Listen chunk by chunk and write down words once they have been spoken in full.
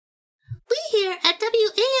here at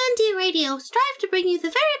WAND Radio strive to bring you the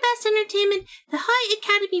very best entertainment the High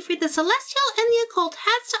Academy for the Celestial and the Occult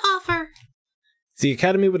has to offer. The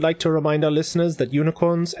Academy would like to remind our listeners that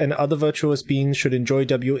unicorns and other virtuous beings should enjoy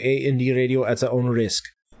WAND Radio at their own risk.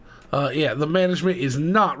 The management is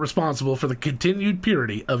not responsible for the continued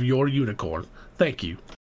purity of your unicorn. Thank you.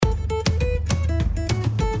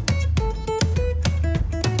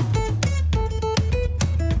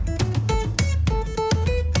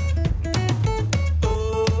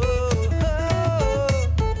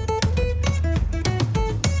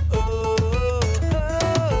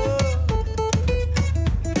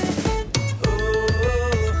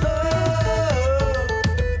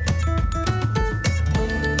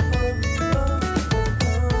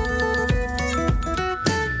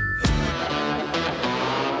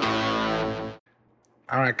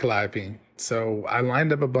 All right, Calliope. So I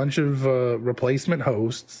lined up a bunch of replacement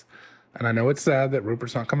hosts, and I know it's sad that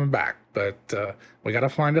Rupert's not coming back, but we got to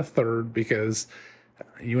find a third because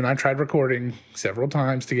you and I tried recording several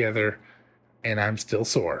times together, and I'm still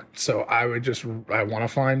sore. So I want to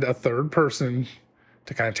find a third person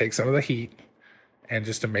to kind of take some of the heat and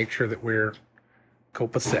just to make sure that we're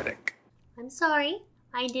copacetic. I'm sorry.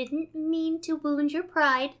 I didn't mean to wound your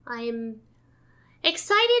pride. I am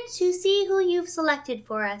excited to see who you've selected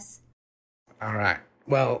for us. All right.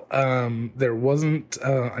 Well, there wasn't,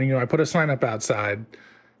 I put a sign up outside,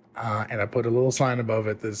 and I put a little sign above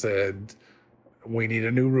it that said, "We need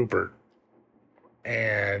a new Rupert."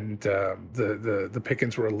 And the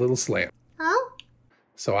pickings were a little slim. Oh?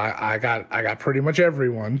 So I got pretty much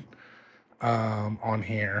everyone on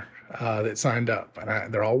here that signed up,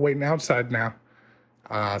 and they're all waiting outside now.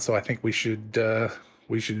 So I think we should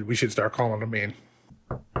start calling them in.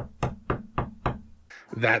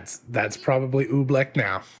 That's probably Oobleck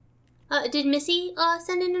now. Did Missy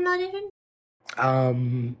send in an audition?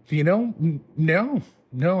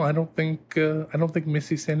 No, I don't think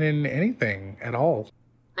Missy sent in anything at all.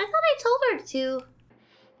 I thought I told her to.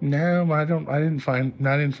 No, I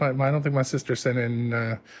don't think my sister sent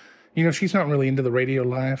in. She's not really into the radio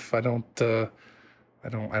life. I don't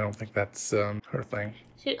think that's her thing.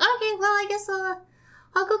 Okay, well, I guess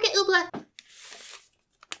I'll go get Oobleck.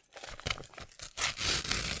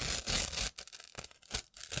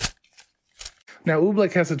 Now,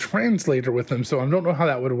 Oobleck has a translator with him, so I don't know how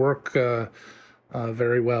that would work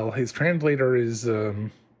very well. His translator is a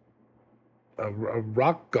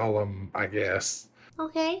rock golem, I guess.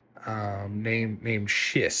 Okay. Named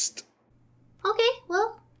Schist. Okay,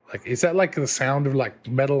 well. Like, is that like the sound of like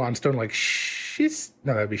metal on stone, like schist?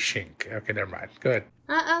 No, that'd be shink. Okay, never mind. Go ahead.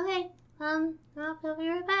 Okay. I'll be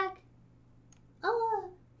right back. Oh,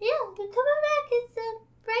 yeah, come on back. It's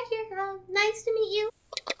right here. Nice to meet you.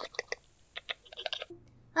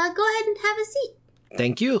 Go ahead and have a seat.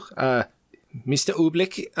 Thank you. Mr.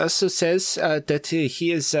 Oobleck also says that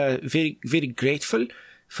he is very, very grateful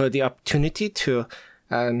for the opportunity to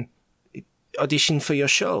audition for your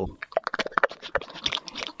show.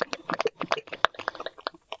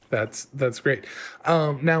 That's great.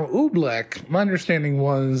 Now, Oobleck, my understanding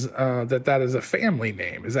was that is a family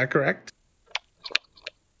name. Is that correct?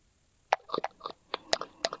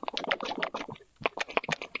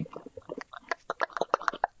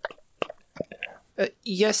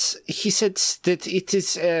 Yes, he said that it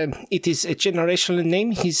is a generational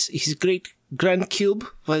name. His great grandcube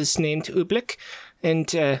was named Oobleck,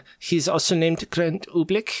 and he's also named Grand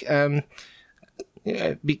Oobleck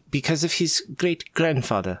because of his great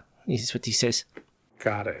grandfather. Is what he says.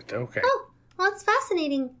 Got it. Okay. Oh, well, it's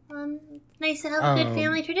fascinating. Nice to have a good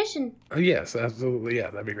family tradition. Yes, absolutely.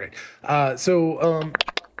 Yeah, that'd be great.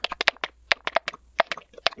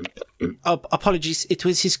 Apologies. It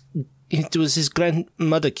was his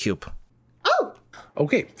grandmother cube. Oh.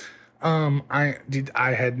 Okay. I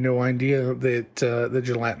had no idea that the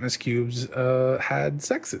gelatinous cubes had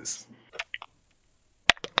sexes.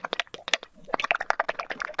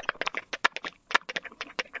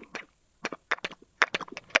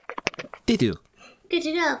 They do. Good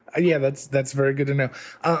to know. Yeah, that's very good to know.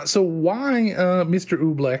 So why, Mr.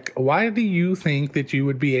 Oobleck, why do you think that you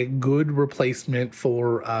would be a good replacement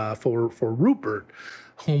for Rupert,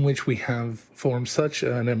 whom which we have formed such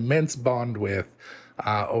an immense bond with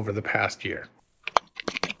over the past year?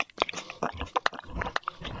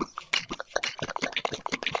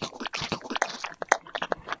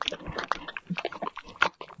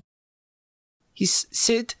 He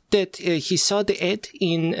said that he saw the ad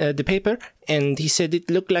in the paper, and he said it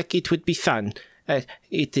looked like it would be fun.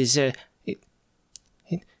 He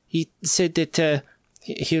said that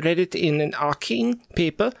he read it in an arcane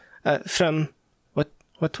paper from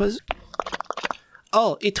what was?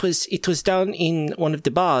 Oh, it was down in one of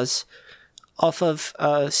the bars off of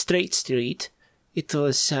Straight Street. It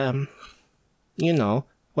was, one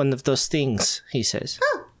of those things, he says.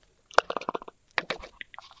 Oh.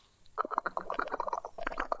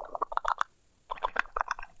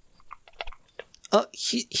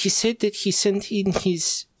 He said that he sent in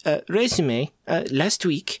his resume last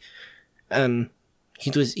week.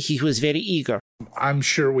 He was very eager. I'm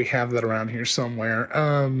sure we have that around here somewhere.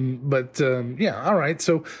 Yeah, all right.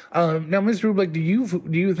 So now, Mr. Oobleck, do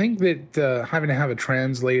you think that having to have a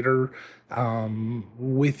translator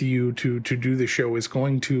with you to do the show is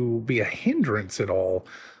going to be a hindrance at all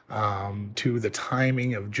to the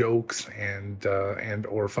timing of jokes and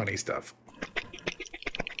or funny stuff?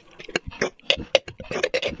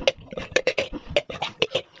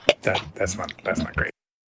 That's not great.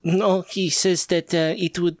 No, he says that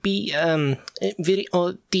it would be very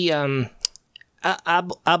the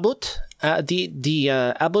Abbott, the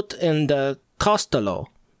Abbott and Costello,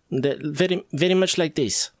 very very much like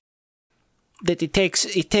this. That it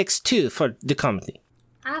takes two for the comedy.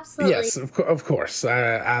 Absolutely. Yes, of course,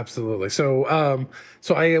 absolutely. So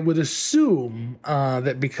I would assume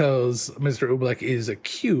that because Mr. Oobleck is a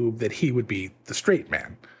cube, that he would be the straight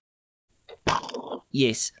man.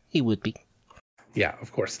 Yes, he would be. Yeah,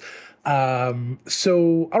 of course.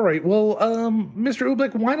 So, all right. Well, Mr.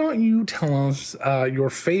 Oobleck, why don't you tell us your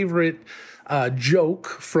favorite joke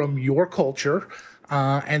from your culture,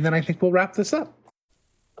 and then I think we'll wrap this up.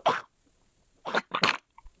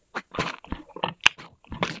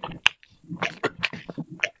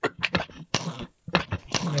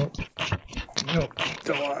 Nope,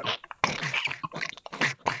 don't want.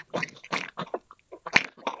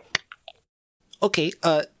 Okay,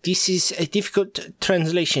 this is a difficult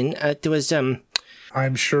translation. There was I'm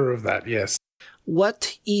sure of that. Yes.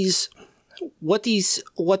 What is what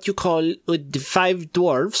you call the five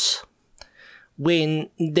dwarfs when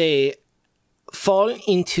they fall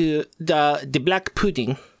into the black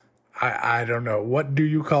pudding? I don't know. What do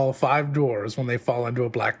you call five dwarves when they fall into a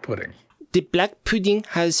black pudding? The black pudding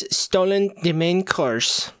has stolen the main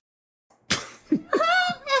course.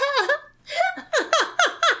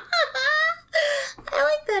 I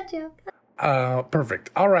like that joke.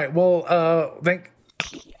 Perfect. All right. Well, thank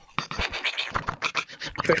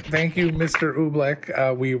you, Mr.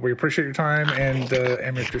 Oobleck. We appreciate your time, and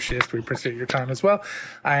Mr. Schist, we appreciate your time as well.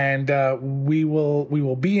 And we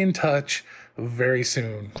will be in touch very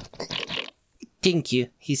soon. Thank you,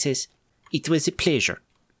 he says. It was a pleasure.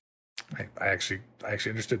 I actually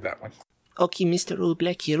understood that one. Okay, Mr.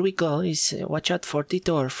 Oobleck, here we go. Watch out for the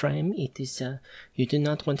door frame. It is, you do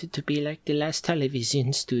not want it to be like the last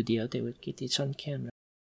television studio. They will get it on camera.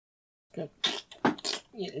 Now,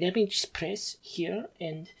 let me just press here,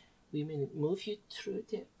 and we will move you through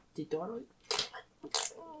the doorway.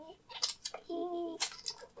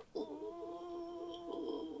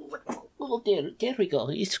 Oh, there we go.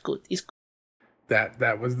 It's good. It's good.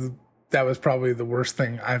 That was probably the worst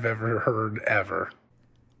thing I've ever heard ever.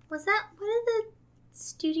 Was that one of the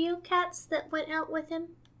studio cats that went out with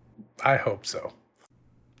him? I hope so.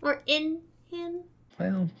 Or in him?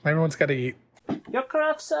 Well, everyone's got to eat. Your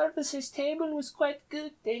craft services table was quite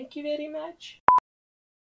good. Thank you very much.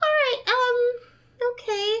 Alright,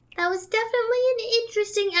 okay. That was definitely an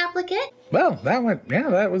interesting applicant. Well, that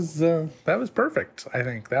was perfect. I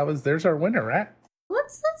think there's our winner, right?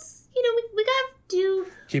 Let's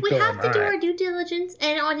we have to do our due diligence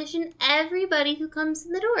and audition everybody who comes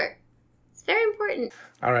in the door. It's very important.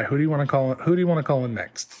 All right, who do you want to call in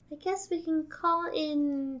next? I guess we can call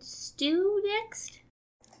in Stu next.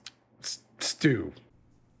 Stu.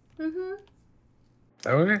 Mm-hmm.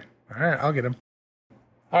 Okay. All right, I'll get him.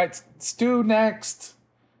 All right, Stu next.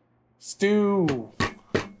 Stu.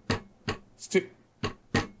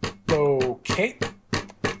 Okay.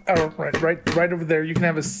 Oh, right over there. You can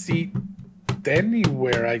have a seat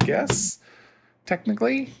anywhere, I guess.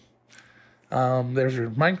 Technically. There's your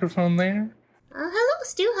microphone there. Hello,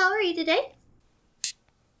 Stu. How are you today?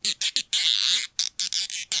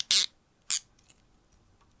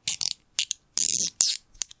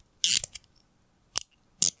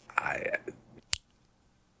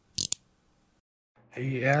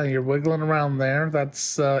 Yeah, you're wiggling around there.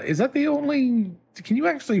 That's is that the only? Can you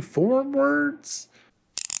actually form words?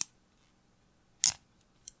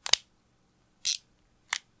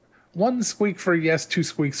 One squeak for yes, two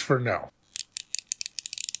squeaks for no.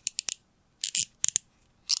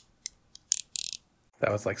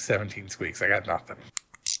 That was like 17 squeaks. I got nothing.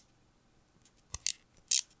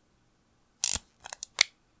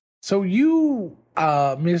 So you,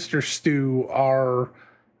 Mr. Stu, are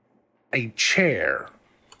a chair.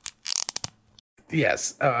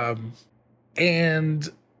 Yes. And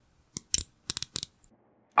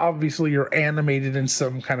obviously you're animated in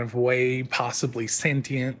some kind of way, possibly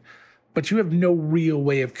sentient, but you have no real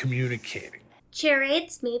way of communicating.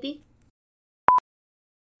 Charades, maybe.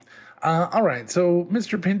 All right, so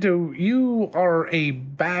Mr. Pinto, you are a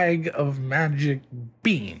bag of magic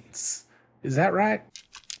beans. Is that right?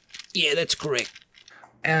 Yeah, that's correct.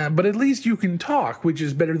 But at least you can talk, which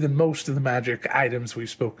is better than most of the magic items we've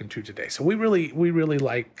spoken to today. So we really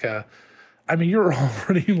like. You're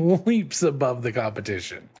already leaps above the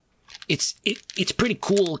competition. It's pretty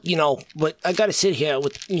cool, but I gotta sit here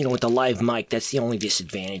with the live mic. That's the only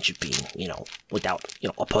disadvantage of being, without,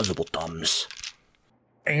 opposable thumbs.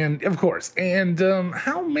 And of course,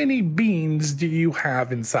 how many beans do you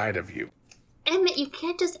have inside of you? Emmett, you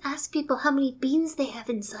can't just ask people how many beans they have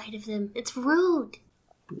inside of them. It's rude.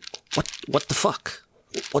 What the fuck?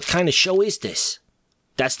 What kind of show is this?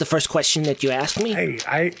 That's the first question that you ask me?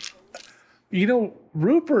 Hey,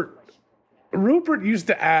 Rupert used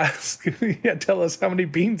to ask, tell us how many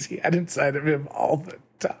beans he had inside of him all the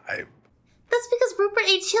time. That's because Rupert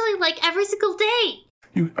ate chili like every single day.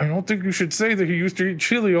 I don't think you should say that he used to eat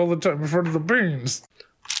chili all the time in front of the beans.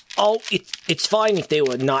 Oh, it's fine if they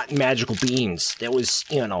were not magical beans. There was,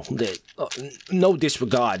 no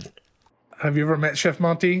disregard. Have you ever met Chef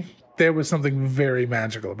Monty? There was something very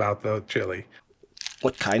magical about the chili.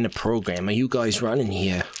 What kind of program are you guys running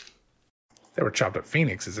here? There were chopped up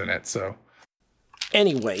phoenixes in it, so...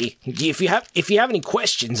 Anyway, if you have any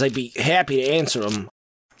questions, I'd be happy to answer them.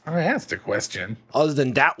 I asked a question. Other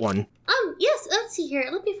than that one. Yes, let's see here.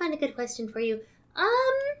 Let me find a good question for you.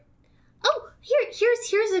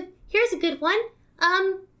 Here's a good one.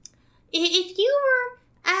 If you were,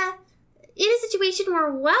 in a situation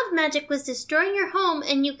where wild magic was destroying your home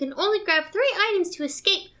and you can only grab 3 items to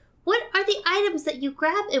escape, what are the items that you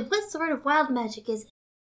grab and what sort of wild magic is it?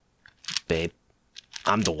 Babe,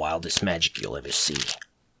 I'm the wildest magic you'll ever see.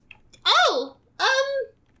 Oh,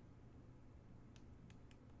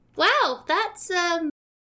 wow, that's,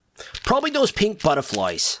 Probably those pink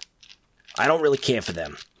butterflies. I don't really care for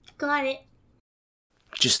them. Got it.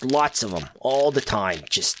 Just lots of them, all the time.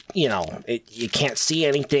 Just, you can't see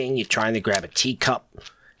anything. You're trying to grab a teacup,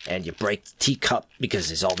 and you break the teacup because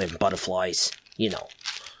there's all them butterflies.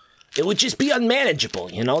 It would just be unmanageable,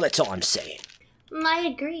 that's all I'm saying. I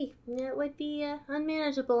agree. It would be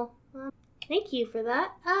unmanageable. Thank you for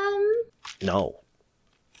that. No.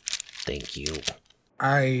 Thank you.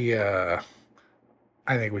 I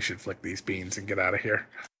think we should flick these beans and get out of here.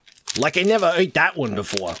 Like I never ate that one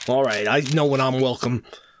before. All right, I know when I'm welcome.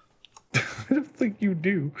 I don't think you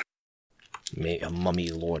do. May a mummy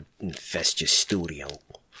lord infest your studio.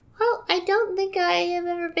 Well, I don't think I have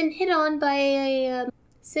ever been hit on by a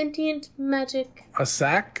sentient magic. A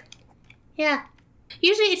sack? Yeah.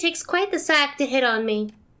 Usually it takes quite the sack to hit on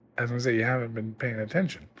me. I was going to say, you haven't been paying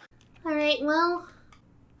attention. Alright, well,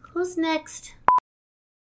 who's next?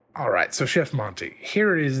 Alright, so Chef Monty,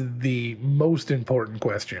 here is the most important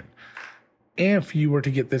question. If you were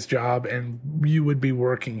to get this job and you would be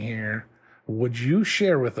working here, would you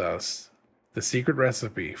share with us the secret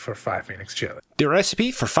recipe for 5 Phoenix chili? The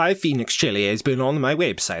recipe for 5 Phoenix chili has been on my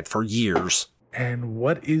website for years. And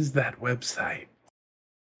what is that website?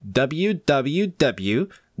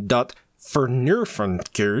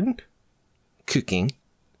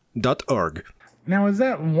 www.fernurfencooking.org. Now, is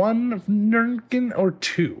that one Nurken or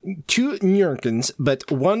 2? 2 Nurkens,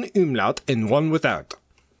 but 1 umlaut and 1 without.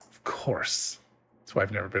 Of course. That's why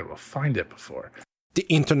I've never been able to find it before. The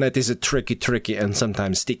internet is a tricky and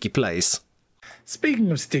sometimes sticky place. Speaking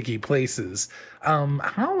of sticky places,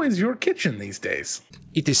 how is your kitchen these days?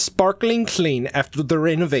 It is sparkling clean after the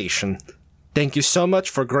renovation. Thank you so much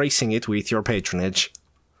for gracing it with your patronage.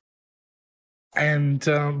 And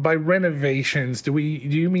by renovations, do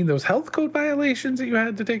you mean those health code violations that you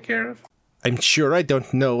had to take care of? I'm sure I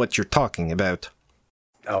don't know what you're talking about.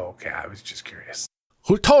 Oh, okay. I was just curious.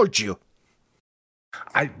 Who told you?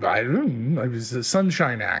 I don't know. It was the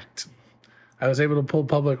Sunshine Act. I was able to pull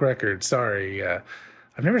public records. Sorry.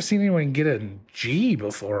 I've never seen anyone get a G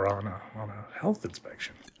before on a health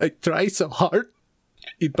inspection. I try so hard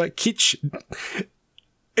in my kitchen.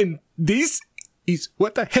 And this is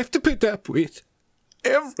what I have to put up with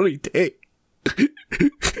every day.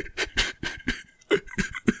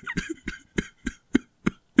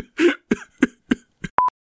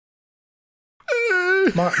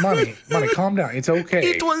 Monty, calm down. It's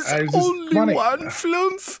okay. It was only one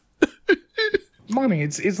flump. Monty,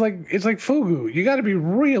 it's like fugu. You got to be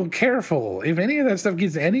real careful. If any of that stuff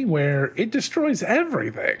gets anywhere, it destroys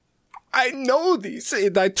everything. I know this,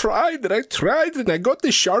 and I tried, and I got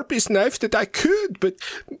the sharpest knife that I could, but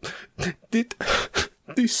the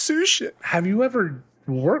sushi. Have you ever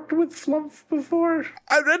worked with Flumph before?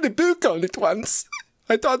 I read a book on it once.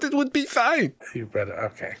 I thought it would be fine. You read it,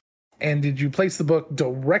 okay. And did you place the book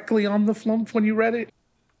directly on the Flumph when you read it?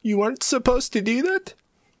 You weren't supposed to do that?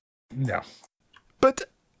 No. But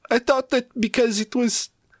I thought that because it was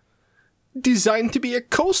designed to be a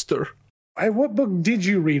coaster. What book did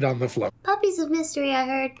you read on the Flumph? Puppies of Mystery, I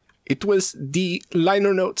heard. It was the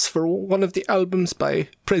liner notes for one of the albums by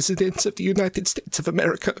presidents of the United States of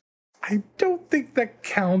America. I don't think that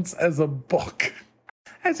counts as a book,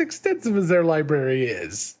 as extensive as their library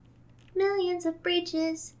is. Millions of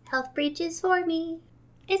breaches, health breaches for me.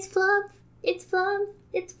 It's Flump, it's Flump,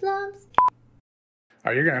 it's Flumps. Oh,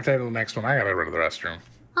 you're going to have to handle the next one. I got to go to the restroom.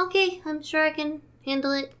 Okay, I'm sure I can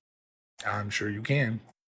handle it. I'm sure you can.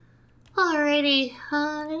 Alrighty.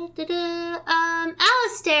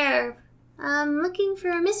 Alistair. I'm looking for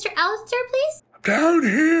Mr. Alistair, please? Down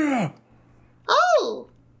here! Oh!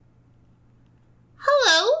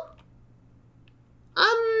 Hello?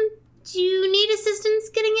 Do you need assistance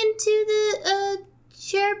getting into the,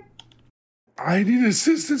 chair? I need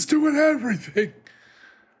assistance doing everything.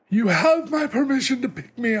 You have my permission to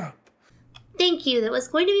pick me up. Thank you. That was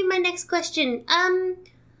going to be my next question.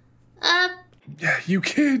 Yeah, you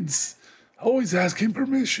kids. Always asking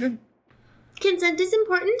permission. Consent is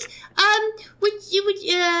important. How would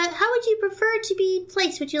you prefer to be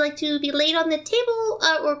placed? Would you like to be laid on the table,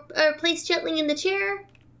 or placed gently in the chair?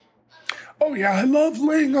 Oh, yeah, I love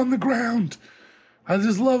laying on the ground. I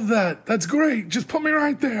just love that. That's great. Just put me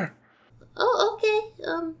right there. Oh, okay.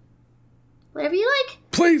 Whatever you like.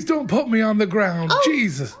 Please don't put me on the ground. Oh,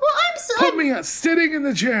 Jesus. Well, I'm sorry. Put me sitting in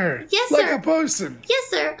the chair. Yes, like sir. a person. Yes,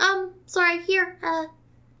 sir. Sorry. Here.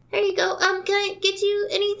 There you go. Can I get you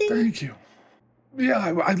anything? Thank you. Yeah,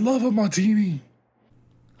 I love a martini.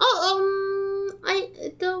 Oh,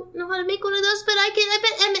 I don't know how to make one of those, but I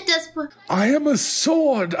bet Emmett does. I am a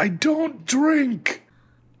sword. I don't drink.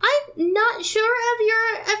 I'm not sure of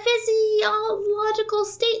your physiological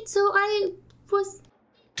state, so I was...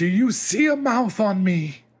 Do you see a mouth on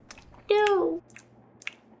me? No.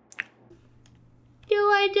 No,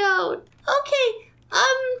 I don't. Okay,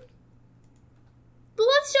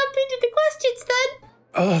 let's jump into the questions then.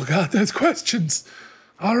 Oh, God, that's questions.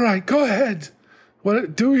 All right, go ahead.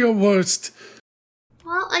 Do your worst.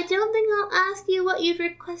 Well, I don't think I'll ask you what you'd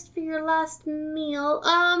request for your last meal.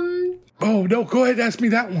 Oh, no, go ahead, ask me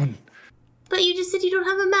that one. But you just said you don't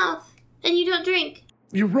have a mouth, and you don't drink.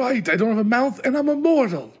 You're right, I don't have a mouth, and I'm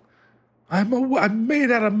immortal. I'm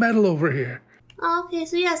made out of metal over here. Oh, okay,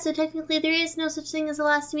 so technically there is no such thing as a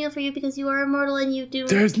last meal for you because you are immortal and you do...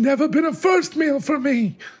 There's never been a first meal for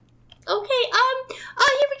me. Okay,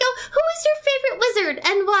 here we go. Who is your favorite wizard,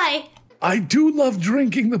 and why? I do love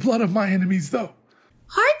drinking the blood of my enemies, though.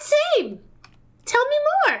 Hard same. Tell me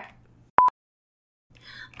more.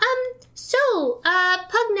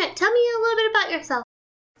 Pugnut, tell me a little bit about yourself.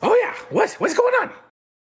 Oh, yeah. What's going on?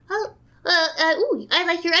 I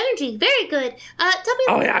like your energy. Very good. Tell me...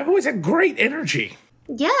 Oh, yeah, I've always had great energy.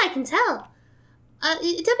 Yeah, I can tell. Tell me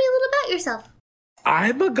a little about yourself.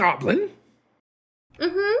 I'm a goblin.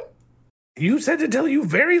 Mm-hmm. You said to tell you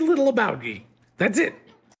very little about me. That's it.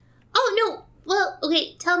 Oh, no. Well,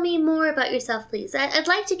 okay, tell me more about yourself, please. I'd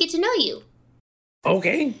like to get to know you.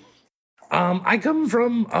 Okay. I come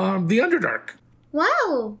from, the Underdark.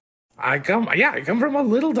 Wow. I come from a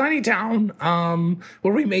little tiny town,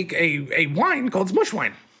 where we make a wine called Smush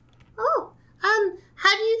Wine. Oh,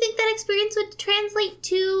 how do you think that experience would translate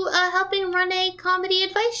to, helping run a comedy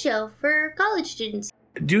advice show for college students?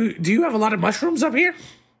 Do you have a lot of mushrooms up here?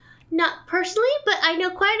 Not personally, but I know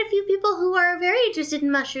quite a few people who are very interested in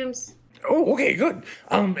mushrooms. Oh, okay, good.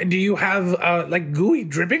 Do you have, gooey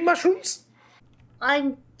dripping mushrooms?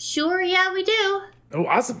 I'm sure, yeah, we do. Oh,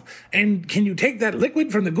 awesome. And can you take that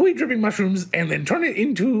liquid from the gooey dripping mushrooms and then turn it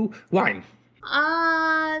into wine?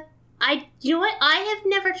 You know what? I have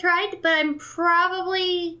never tried, but I'm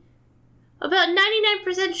probably about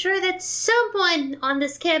 99% sure that someone on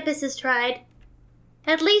this campus has tried.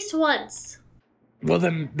 At least once. Well,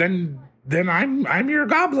 then I'm your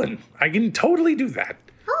goblin. I can totally do that.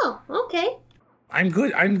 Oh, okay. I'm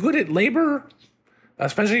good at labor,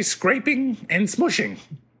 especially scraping and smushing.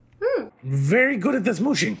 Very good at the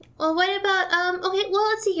smushing. Well, what about, okay, well,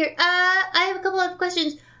 let's see here. I have a couple of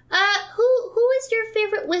questions. Who is your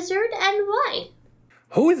favorite wizard and why?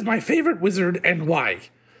 Who is my favorite wizard and why?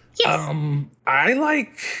 Yes. I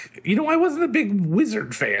wasn't a big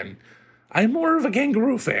wizard fan. I'm more of a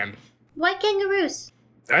kangaroo fan. Why kangaroos?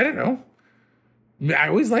 I don't know. I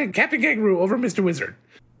always like Captain Kangaroo over Mr. Wizard.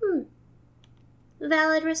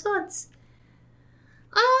 Valid response.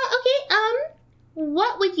 Okay,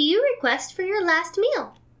 what would you request for your last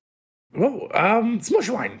meal? Whoa, smush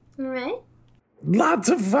wine. Alright. Lots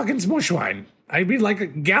of fucking smush wine. I mean,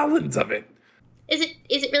 like gallons of it. Is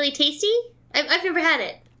it really tasty? I've never had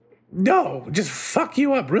it. No, just fuck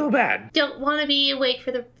you up real bad. Don't want to be awake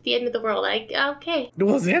for the end of the world. Okay.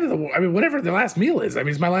 Well, it's the end of the world. I mean, whatever the last meal is. I mean,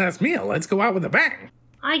 it's my last meal. Let's go out with a bang.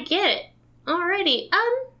 I get it. Alrighty.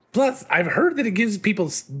 Plus, I've heard that it gives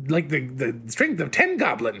people, like, the strength of 10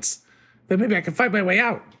 goblins. Then maybe I can fight my way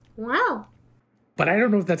out. Wow. But I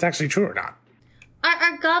don't know if that's actually true or not.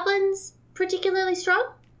 Are goblins particularly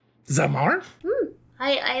strong? Some are?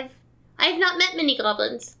 I've not met many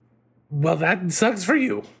goblins. Well, that sucks for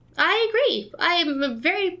you. I agree. I am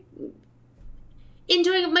very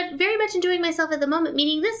much enjoying myself at the moment,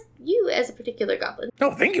 meeting you as a particular goblin.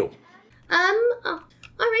 Oh, thank you.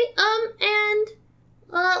 Alright, and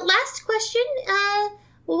last question.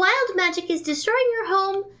 Wild magic is destroying your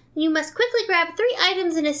home. You must quickly grab 3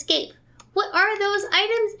 items and escape. What are those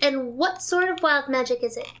items, and what sort of wild magic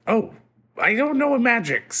is it? Oh, I don't know what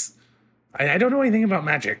magic's. I don't know anything about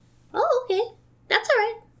magic. Oh, okay. That's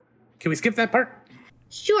alright. Can we skip that part?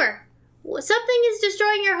 Sure. Something is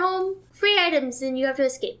destroying your home. 3 items, and you have to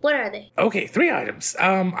escape. What are they? Okay, 3 items.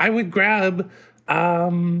 I would grab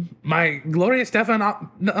my Gloria Stefan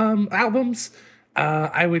albums.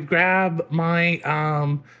 I would grab my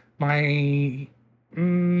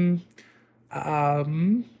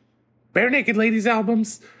Bare Naked Ladies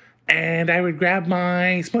albums, and I would grab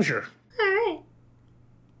my Smusher. Alright.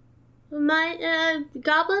 My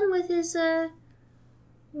goblin with his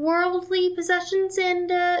worldly possessions and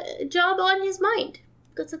job on his mind.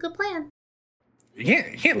 That's a good plan. You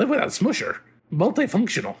can't live without Smusher.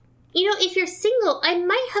 Multifunctional. You know, if you're single, I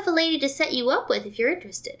might have a lady to set you up with if you're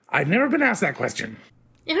interested. I've never been asked that question.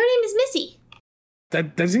 And her name is Missy.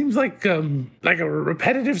 That seems like a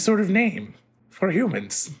repetitive sort of name for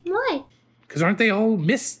humans. Why? Because aren't they all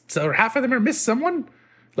Miss, or half of them are Miss someone?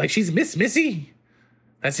 Like she's Miss Missy?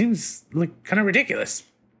 That seems like kind of ridiculous.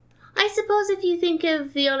 I suppose if you think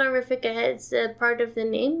of the honorific as part of the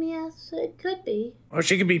name, yes, it could be. Or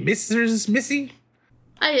she could be Mrs. Missy?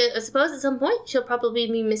 I suppose at some point she'll probably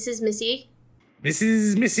be Mrs. Missy.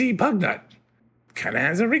 Mrs. Missy Pugnut. Kind of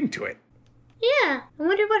has a ring to it. Yeah, I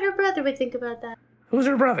wonder what her brother would think about that. Who's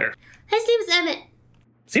her brother? His name's Emmett.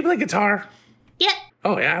 Does he play guitar? Yep,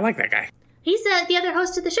 Oh, yeah, I like that guy. he's the other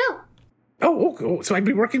host of the show. Oh, cool. So I'd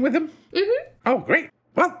be working with him? Mm-hmm. Oh, great.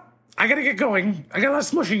 Well, I gotta get going. I got a lot of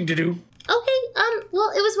smushing to do. Okay,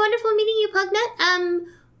 well, it was wonderful meeting you, Pugnut.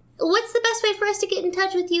 What's the best way for us to get in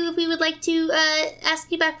touch with you if we would like to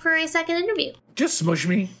ask you back for a second interview? Just smush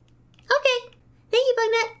me. Okay, thank you,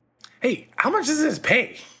 Pugnut. Hey, how much does this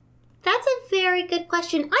pay? That's a very good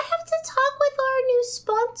question. I have to talk with our new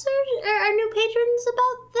sponsors, or our new patrons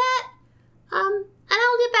about that. And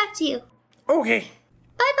I'll get back to you. Okay.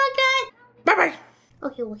 Bye, Pugnut. Bye-bye.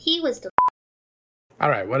 Okay, well, he was All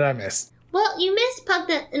right, what did I miss? Well, you missed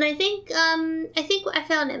Pugnut, and I think I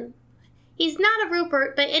found him. He's not a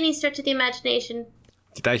Rupert by any stretch of the imagination.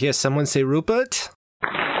 Did I hear someone say Rupert?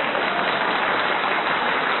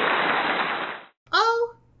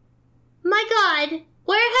 Oh, my God.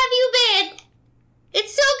 Where have you been?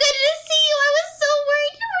 It's so good to see you. I was so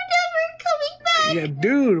worried you were never coming back. Yeah,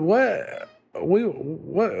 dude, what?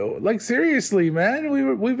 Like, seriously, man?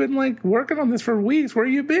 We've been, like, working on this for weeks. Where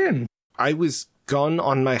you been? I was gone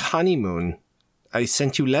on my honeymoon. I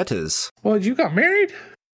sent you letters. Well, you got married?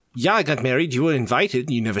 Yeah, I got married. You were invited.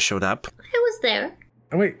 You never showed up. I was there.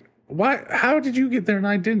 Oh, wait, why? How did you get there and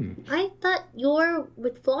I didn't? I thought you were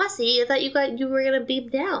with Flossie. I thought you were gonna beam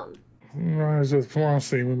down. I was with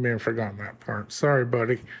Flossie. We may have forgotten that part. Sorry,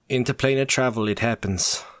 buddy. Interplanar travel, it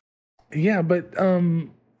happens. Yeah, but,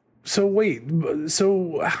 so wait,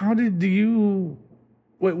 so how did you...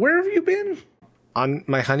 Wait, where have you been? On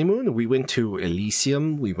my honeymoon, we went to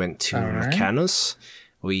Elysium. We went to Alright. Mechanos.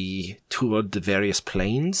 We toured the various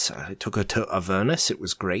planes. I took her to Avernus. It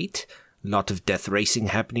was great. A lot of death racing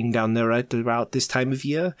happening down there right about this time of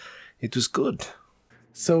year. It was good.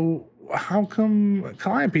 So how come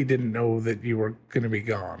Calliope didn't know that you were going to be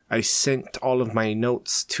gone? I sent all of my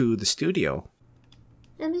notes to the studio.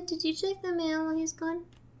 Emmett, did you check the mail while he's gone?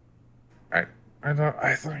 I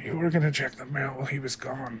thought you were going to check the mail while he was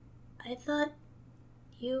gone. I thought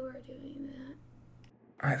you were doing that.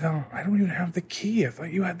 I don't even have the key. I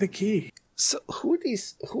thought you had the key. So who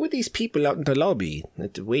are these people out in the lobby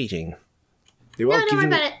that are waiting? They were No, all don't worry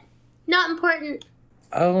giving about it. Not important.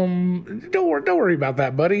 Don't worry about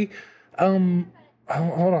that, buddy. Hold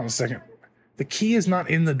on a second. The key is not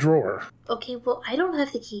in the drawer. Okay, well, I don't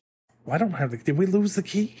have the key. Well, I don't have the... Did we lose the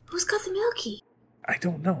key? Who's got the mail key? I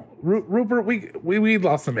don't know. Rupert, we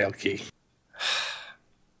lost the mail key.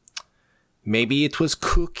 Maybe it was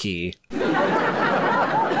Cookie.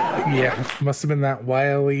 Yeah, must have been that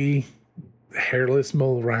wily, hairless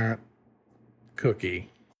mole rat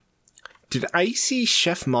Cookie. Did I see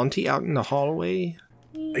Chef Monty out in the hallway?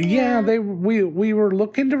 Yeah, we were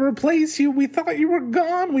looking to replace you. We thought you were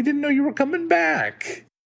gone. We didn't know you were coming back.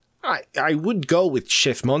 I would go with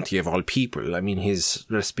Chef Monty of all people. I mean, his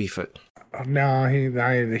recipe for... No, he's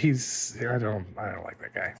I don't like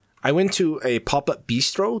that guy. I went to a pop-up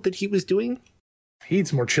bistro that he was doing. He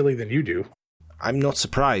eats more chili than you do. I'm not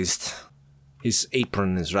surprised. His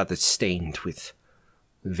apron is rather stained with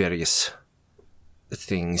various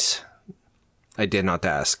things. I dare not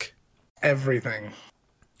ask. Everything.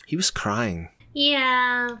 He was crying.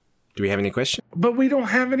 Yeah. Do we have any questions? But we don't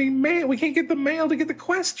have any mail. We can't get the mail to get the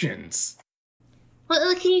questions.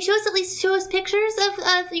 Well, can you at least show us pictures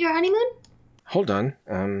of your honeymoon? Hold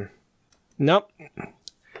on. Nope.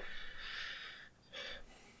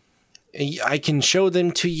 I can show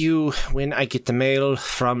them to you when I get the mail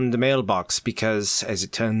from the mailbox because, as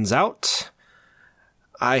it turns out,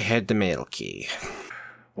 I had the mail key.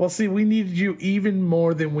 Well, see, we needed you even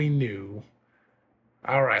more than we knew.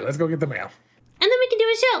 All right, let's go get the mail. And then we can do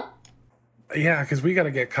a show. Yeah, because we got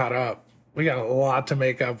to get caught up. We got a lot to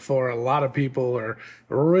make up for. A lot of people are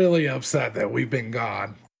really upset that we've been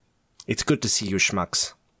gone. It's good to see you,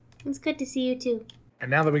 schmucks. It's good to see you, too. And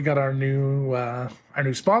now that we got our new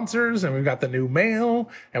sponsors and we've got the new mail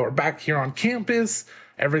and we're back here on campus,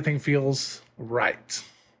 everything feels right.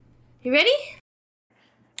 You ready?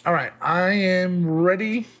 All right, I am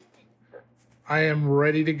ready. I am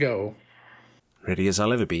ready to go. Ready as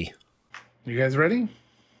I'll ever be. You guys ready?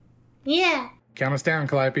 Yeah. Count us down,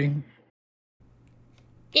 Calliope.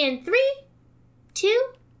 In 3, 2,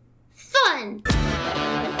 fun!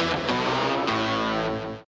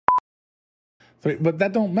 But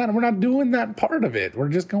that don't matter. We're not doing that part of it. We're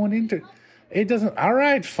just going into it. Doesn't. All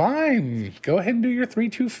right, fine. Go ahead and do your 3,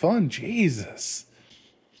 2 fun. Jesus.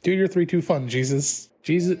 Do your 3, 2 fun, Jesus.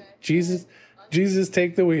 Jesus,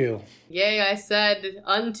 take the wheel. Yea, I said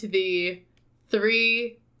unto thee,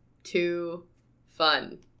 3, 2,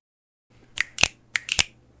 fun.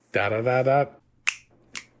 Da da da da.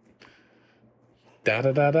 Da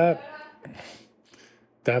da da da.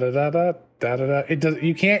 Da da da da. Da da da. It does.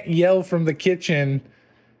 You can't yell from the kitchen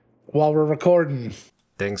while we're recording.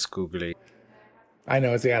 Thanks, Googly. I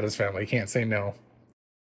know it's the Addams Family. You can't say no.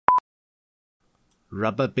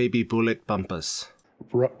 Rubber baby bullet bumpers.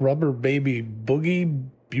 Rubber baby boogie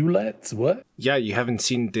bullets? What? Yeah, you haven't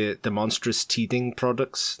seen the monstrous teething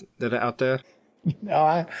products that are out there?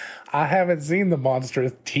 No, I haven't seen the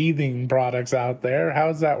monstrous teething products out there. How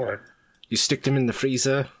does that work? You stick them in the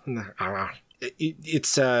freezer.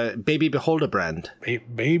 It's a Baby Beholder brand.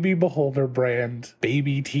 Baby Beholder brand.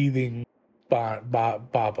 Baby teething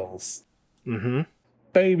baubles. Mm-hmm.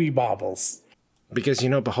 Baby baubles. Because,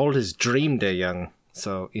 beholders dream they're young.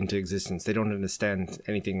 So, into existence. They don't understand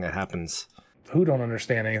anything that happens. Who don't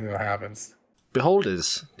understand anything that happens?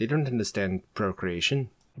 Beholders. They don't understand procreation.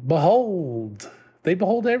 Behold. They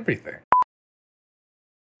behold everything.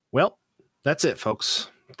 Well, that's it, folks.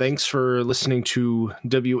 Thanks for listening to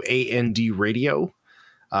WAND Radio.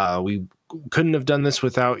 We couldn't have done this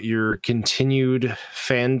without your continued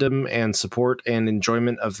fandom and support and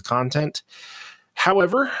enjoyment of the content.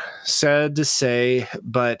 However, sad to say,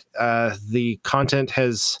 but the content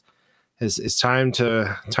is time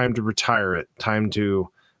to retire it. Time to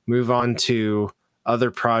move on to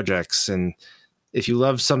other projects. And if you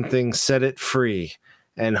love something, set it free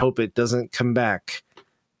and hope it doesn't come back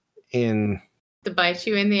in to bite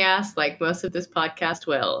you in the ass like most of this podcast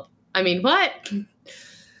will. I mean, what?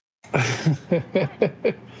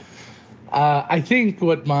 I think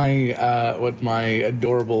what my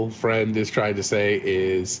adorable friend is trying to say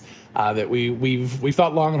is that we've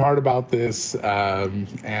thought long and hard about this, and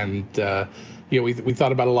we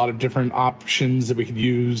thought about a lot of different options that we could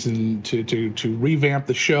use and to revamp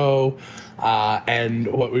the show,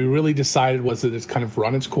 and what we really decided was that it's kind of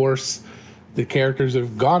run its course. The characters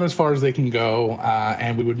have gone as far as they can go,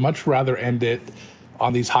 and we would much rather end it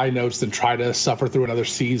on these high notes than try to suffer through another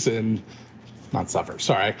season.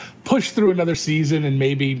 Push through another season and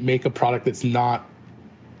maybe make a product that's not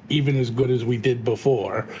even as good as we did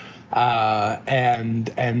before, and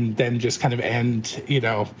then just kind of end,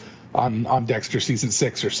 on Dexter season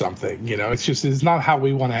 6 or something. It's not how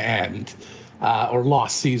we want to end. Or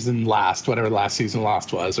Lost Season Last, whatever Last Season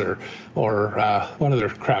Lost was, or what other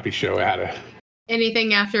crappy show had it.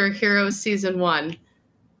 anything after Heroes Season 1.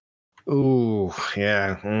 Ooh,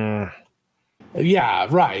 yeah. Yeah,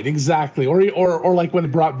 right, exactly. Or like when they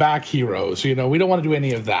brought back Heroes, we don't want to do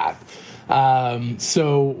any of that.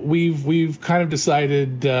 So we've kind of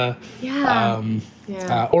decided, or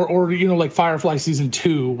like Firefly Season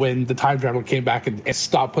 2, when the time traveler came back and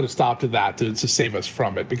put a stop to that to save us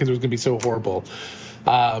from it, because it was going to be so horrible.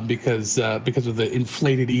 Because of the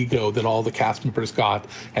inflated ego that all the cast members got,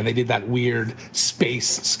 and they did that weird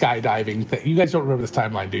space skydiving thing. You guys don't remember this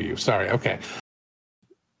timeline, do you? Sorry. Okay.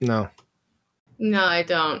 No, I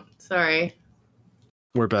don't. Sorry.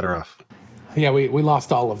 we're better off. Yeah, we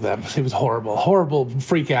lost all of them. It was horrible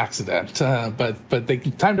freak accident. But the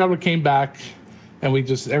time traveler came back, and we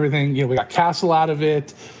just everything. We got Castle out of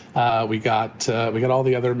it. We got all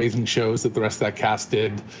the other amazing shows that the rest of that cast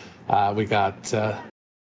did. We got a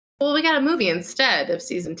movie instead of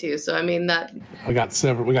Season 2. So I mean that we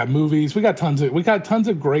got movies. We got tons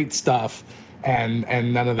of great stuff.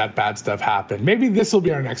 And none of that bad stuff happened. Maybe this will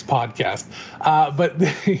be our next podcast. But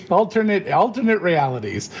the alternate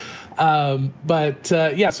realities. So the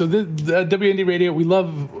WND Radio, we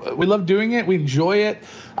love doing it. We enjoy it.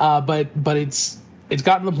 But it's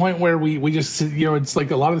gotten to the point where we just, it's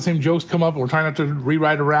like a lot of the same jokes come up. And we're trying not to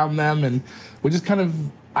rewrite around them, and we just kind of.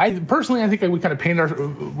 I think we kind of painted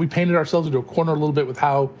ourselves into a corner a little bit with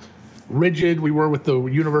how rigid we were with the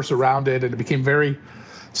universe around it, and it became very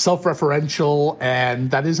self-referential, and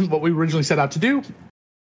that isn't what we originally set out to do.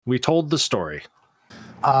 We told the story.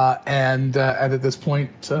 And at this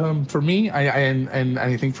point, for me, and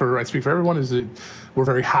I think I speak for everyone, is that we're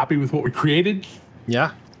very happy with what we created.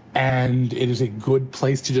 Yeah. And it is a good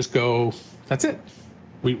place to just go, that's it.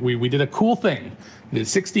 We did a cool thing. We did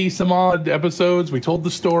 60 some odd episodes. We told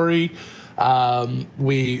the story. It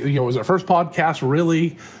was our first podcast,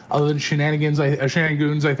 really, other than Shenanigans, I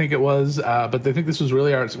think it was. But I think this was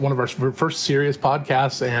really one of our first serious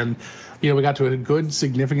podcasts, and we got to a good,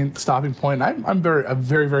 significant stopping point. I'm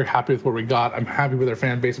very, very happy with what we got. I'm happy with our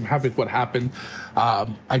fan base. I'm happy with what happened.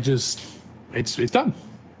 It's done,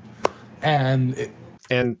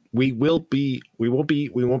 and we won't be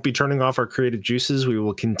turning off our creative juices. We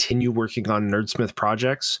will continue working on Nerdsmith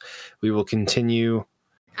projects. We will continue.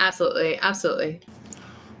 Absolutely.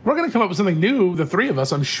 We're going to come up with something new, the three of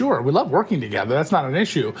us, I'm sure. We love working together. That's not an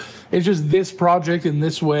issue. It's just this project in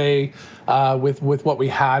this way, with what we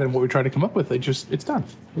had and what we tried to come up with, it's done.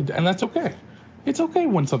 And that's okay. It's okay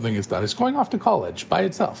when something is done. It's going off to college by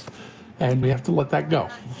itself, and we have to let that go.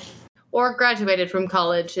 Or graduated from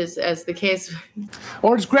college, as the case.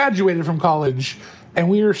 Or it's graduated from college, and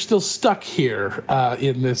we are still stuck here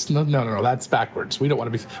in this. No, that's backwards. We don't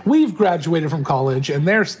want to be. We've graduated from college, and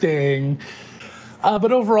they're staying.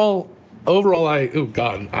 But overall,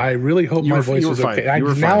 I really hope my voice is okay.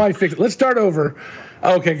 I fixed it. Let's start over.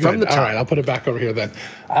 Okay, good. All right, I'll put it back over here then.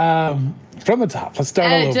 From the top. Let's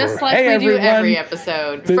start all over. Just like we do every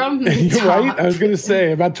episode. From the you're top. Right. I was going to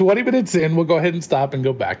say, about 20 minutes in, we'll go ahead and stop and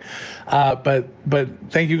go back. But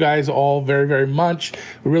thank you guys all very, very much.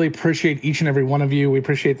 We really appreciate each and every one of you. We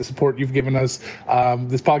appreciate the support you've given us.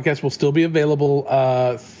 This podcast will still be available.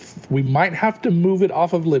 We might have to move it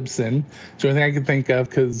off of Libsyn. So anything I can think of,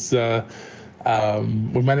 because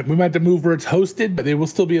we might have to move where it's hosted, but it will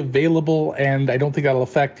still be available, and I don't think that'll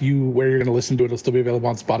affect you where you're going to listen to it. It'll still be available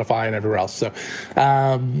on Spotify and everywhere else.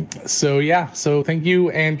 So thank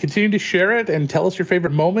you, and continue to share it and tell us your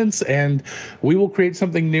favorite moments, and we will create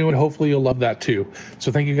something new, and hopefully you'll love that too.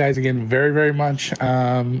 So thank you guys again very, very much.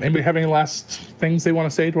 Anybody have any last things they want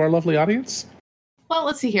to say to our lovely audience? Well,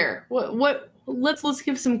 let's see here. Let's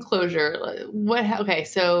give some closure. Okay,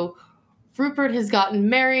 so Rupert has gotten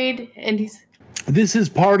married, and he's. This is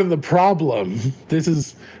part of the problem. This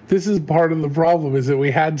is part of the problem, is that we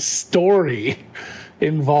had story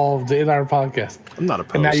involved in our podcast. I'm not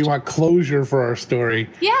opposed. And now you want closure for our story.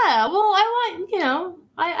 Yeah, well,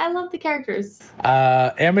 I love the characters.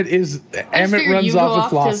 Emmett runs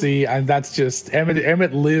off with Flossie, and that's just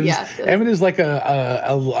Emmett lives. Yeah, Emmett is like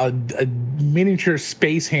a miniature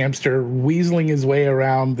space hamster weaseling his way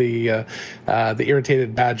around the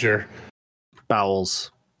irritated badger.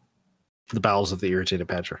 The bowels of the irritated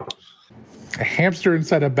badger. A hamster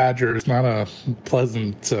inside a badger is not a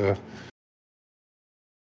pleasant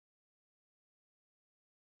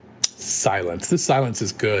silence. This silence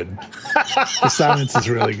is good. The silence is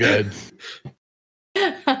really good.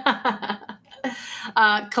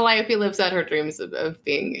 Calliope lives out her dreams of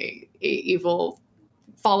being a evil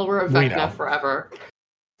follower of Vecna forever.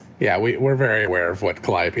 Yeah, we're very aware of what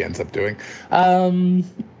Calliope ends up doing.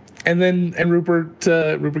 and Rupert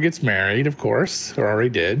gets married, of course, or already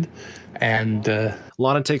did, and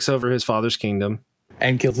Lana takes over his father's kingdom.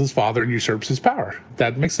 and kills his father and usurps his power.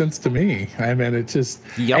 That makes sense to me. I mean, it's just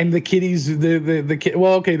and the kitties, the kid.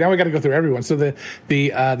 Well, okay, now we got to go through everyone. So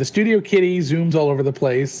the studio kitty zooms all over the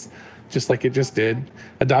place, just like it just did.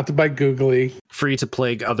 Adopted by Googly. Free to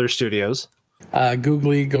plague other studios.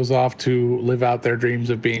 Googly goes off to live out their dreams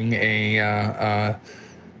of being an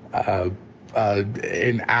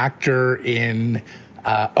actor in.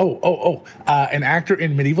 An actor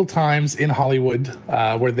in medieval times in Hollywood,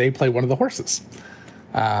 where they play one of the horses.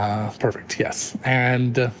 Perfect. Yes.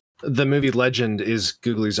 And the movie Legend is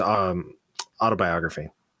Googly's autobiography.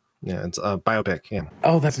 Yeah, it's a biopic. Yeah.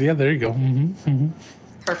 Oh, there you go.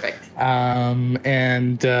 Perfect.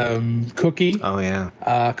 And Cookie. Oh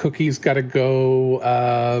yeah. Cookie's got to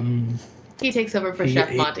go. He takes over for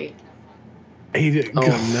Chef Monty.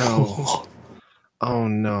 Oh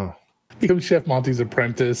no. Becomes Chef Monty's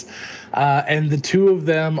apprentice, and the two of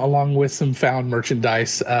them, along with some found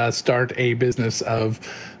merchandise, start a business of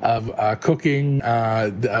cooking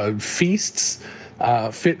feasts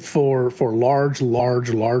fit for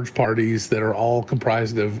large parties that are all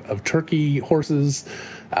comprised of turkey, horses,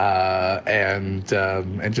 and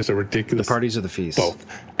just a ridiculous. The parties or the feasts? Both.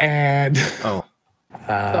 And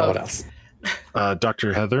what else?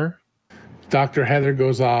 Dr. Heather. Dr. Heather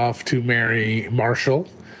goes off to marry Marshall.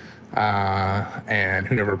 And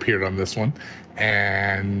who never appeared on this one.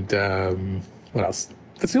 And what else?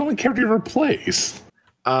 That's the only character he ever plays.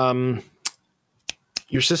 Your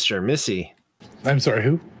sister, Missy. I'm sorry,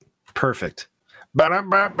 who? Perfect.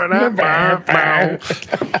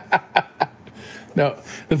 No,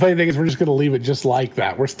 the funny thing is we're just going to leave it just like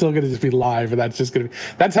that. We're still going to just be live, and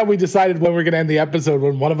that's how we decided when we're going to end the episode,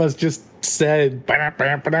 when one of us just said, and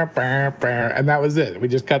that was it. We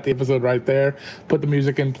just cut the episode right there, put the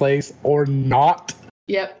music in place, or not.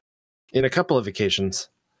 Yep. In a couple of occasions.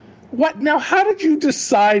 What? Now, how did you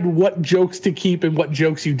decide what jokes to keep and what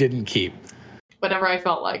jokes you didn't keep? Whatever I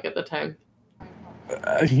felt like at the time.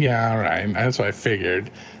 Yeah, all right. That's what I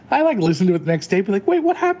figured. I listen to it the next day, be like, wait,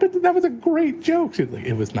 what happened? That was a great joke.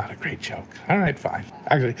 It was not a great joke. All right, fine.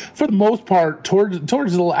 Actually, for the most part, towards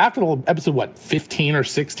after the episode, 15 or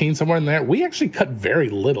 16, somewhere in there, we actually cut very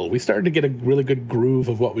little. We started to get a really good groove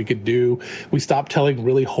of what we could do. We stopped telling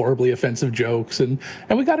really horribly offensive jokes, and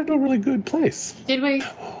we got into a really good place. Did we?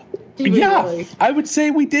 Yeah, really? I would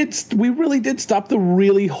say we did. We really did stop the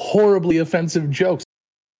really horribly offensive jokes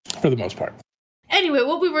for the most part. Anyway,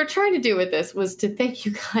 what we were trying to do with this was to thank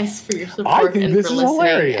you guys for your I support think and this for is listening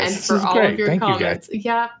hilarious. and This for is all great. of your Thank you, comments.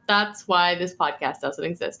 Yeah, that's why this podcast doesn't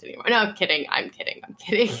exist anymore. No, I'm kidding. I'm kidding.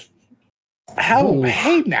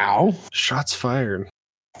 Hey now. Shots fired.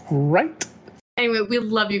 Right. Anyway, we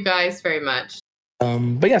love you guys very much.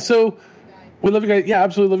 But yeah, so we love you guys. Yeah,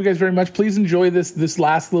 absolutely love you guys very much. Please enjoy this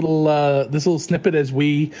last little snippet as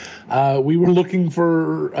we were looking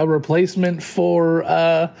for a replacement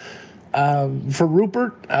for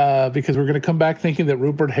Rupert, because we're going to come back thinking that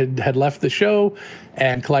Rupert had left the show,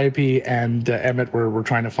 and Calliope and Emmett were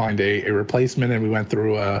trying to find a replacement, and we went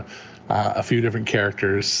through a few different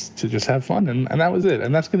characters to just have fun, and that was it.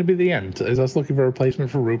 And that's going to be the end, is us looking for a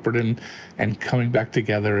replacement for Rupert and coming back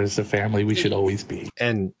together as a family we should always be.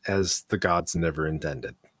 And as the gods never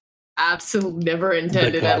intended. Absolutely never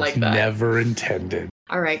intended it like that. Never intended.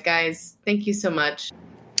 All right, guys. Thank you so much.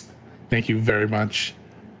 Thank you very much.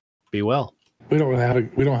 Be well. We don't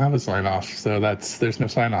have a sign off, so there's no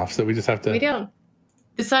sign off, so we just have to. We don't.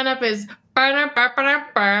 The sign up is.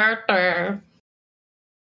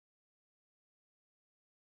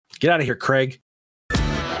 Get out of here, Craig.